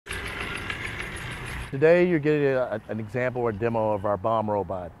Today you're getting an example or a demo of our bomb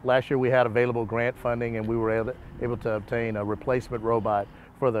robot. Last year we had available grant funding and we were able to obtain a replacement robot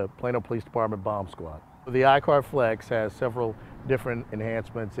for the Plano Police Department bomb squad. The ICOR Flex has several different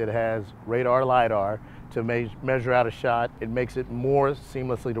enhancements. It has radar LiDAR to measure out a shot. It makes it more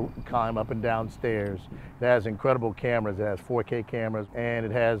seamlessly to climb up and down stairs. It has incredible cameras. It has 4K cameras, and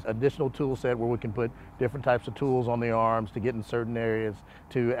it has additional tool set where we can put different types of tools on the arms to get in certain areas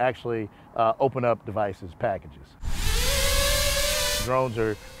to actually open up devices, packages. Drones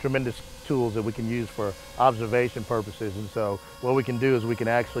are tremendous tools that we can use for observation purposes, and so what we can do is we can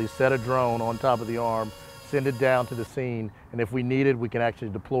actually set a drone on top of the arm, send it down to the scene, and if we need it, we can actually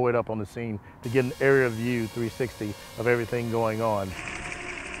deploy it up on the scene to get an area view 360 of everything going on.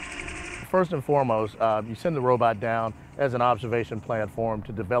 First and foremost, you send the robot down as an observation platform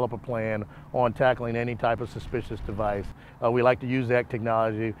to develop a plan on tackling any type of suspicious device. We like to use that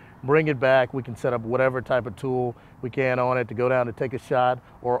technology, bring it back, we can set up whatever type of tool we can on it to go down to take a shot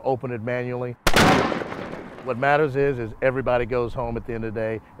or open it manually. What matters is everybody goes home at the end of the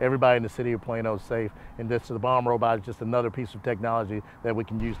day, everybody in the city of Plano is safe, and the bomb robot is just another piece of technology that we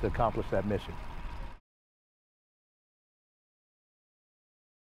can use to accomplish that mission.